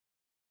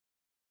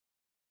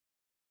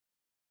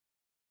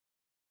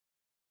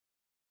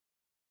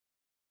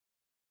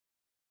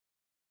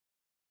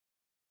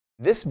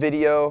This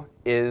video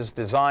is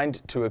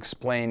designed to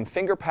explain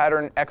finger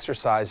pattern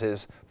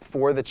exercises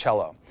for the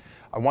cello.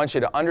 I want you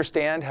to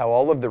understand how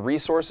all of the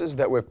resources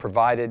that we've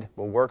provided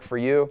will work for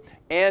you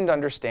and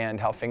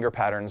understand how finger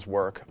patterns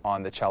work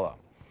on the cello.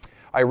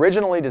 I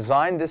originally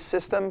designed this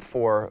system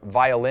for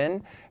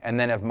violin and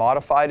then have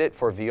modified it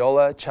for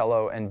viola,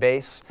 cello, and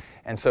bass.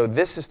 And so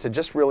this is to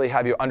just really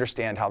have you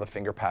understand how the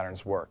finger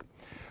patterns work.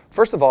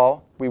 First of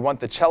all, we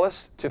want the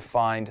cellist to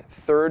find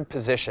third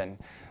position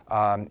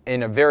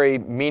in a very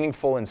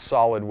meaningful and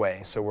solid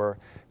way. So we're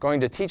going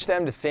to teach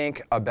them to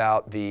think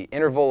about the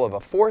interval of a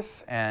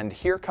fourth, and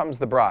here comes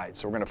the bride.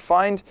 So we're going to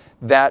find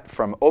that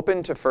from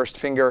open to first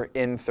finger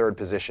in third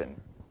position.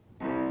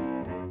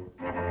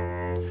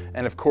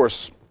 And of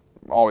course,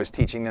 always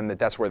teaching them that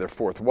that's where their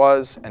fourth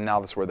was, and now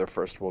that's where their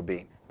first will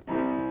be.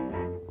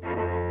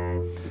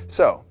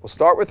 So we'll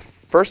start with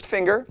first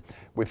finger.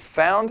 We've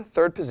found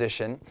third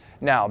position.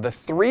 Now the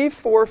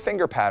 3-4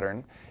 finger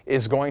pattern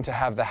is going to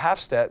have the half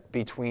step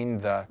between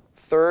the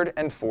third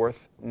and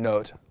fourth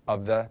note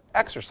of the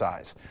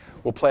exercise.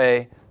 We'll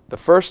play the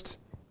first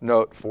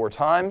note 4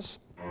 times,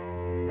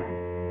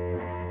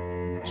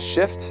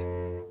 shift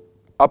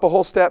up a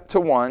whole step to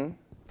 1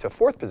 to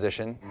fourth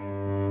position,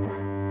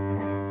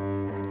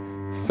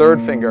 third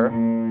finger,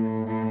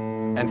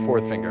 and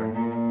fourth finger.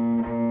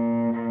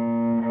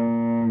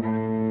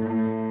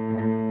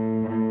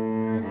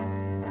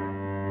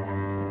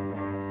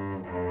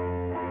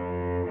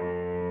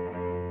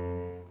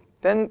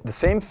 Then the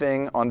same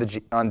thing on the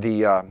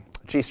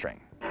G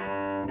string.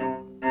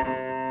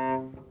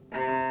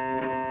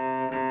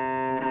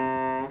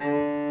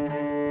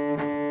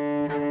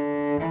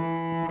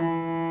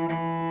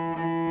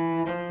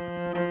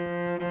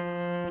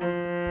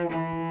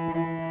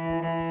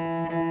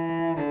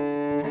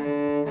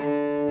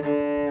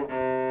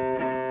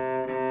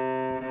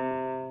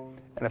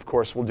 And of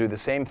course, we'll do the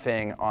same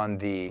thing on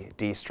the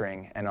D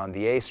string and on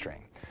the A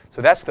string.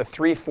 So that's the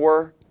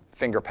 3-4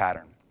 finger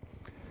pattern.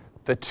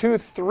 The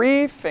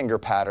 2-3 finger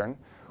pattern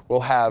will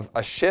have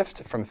a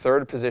shift from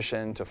third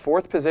position to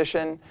fourth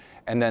position,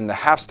 and then the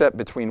half step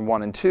between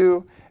 1 and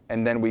 2,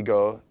 and then we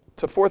go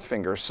to fourth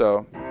finger.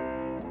 So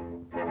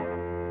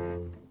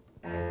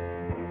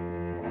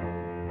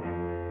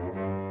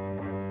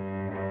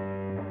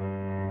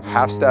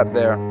half step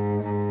there.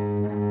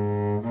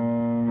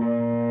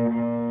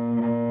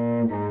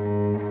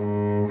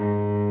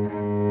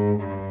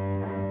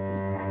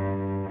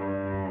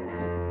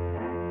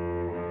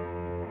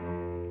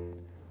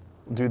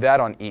 Do that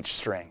on each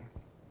string.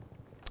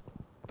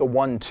 The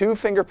 1-2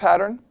 finger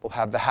pattern will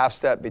have the half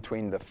step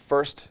between the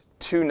first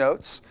 2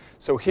 notes.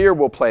 So here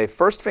we'll play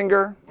first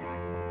finger,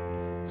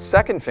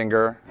 second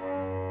finger,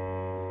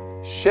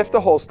 shift a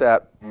whole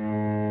step,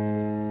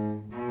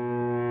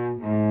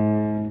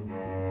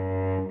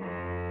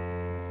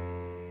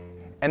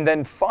 and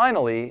then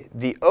finally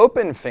the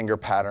open finger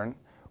pattern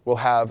will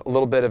have a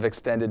little bit of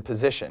extended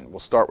position. We'll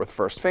start with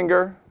first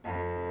finger,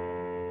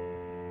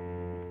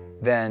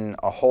 then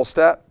a whole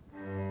step,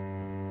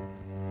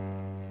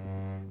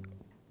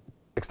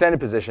 extended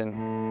position,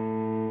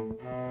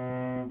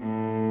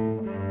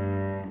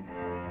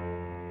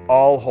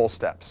 all whole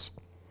steps.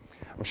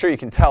 I'm sure you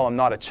can tell I'm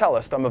not a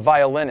cellist, I'm a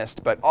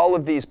violinist, but all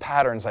of these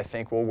patterns I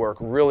think will work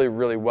really,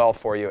 really well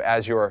for you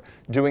as you're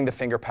doing the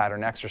finger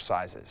pattern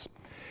exercises.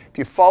 If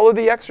you follow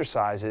the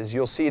exercises,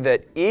 you'll see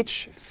that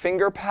each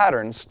finger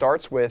pattern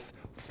starts with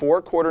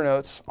 4 quarter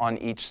notes on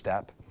each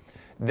step.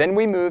 Then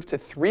we move to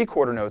 3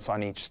 quarter notes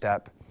on each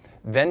step,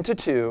 then to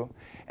 2,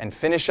 and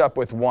finish up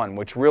with 1,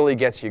 which really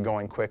gets you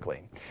going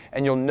quickly.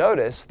 And you'll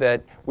notice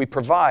that we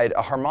provide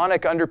a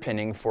harmonic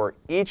underpinning for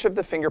each of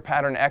the finger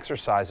pattern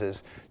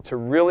exercises to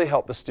really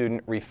help the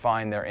student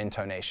refine their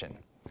intonation.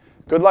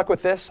 Good luck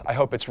with this. I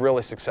hope it's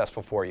really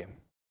successful for you.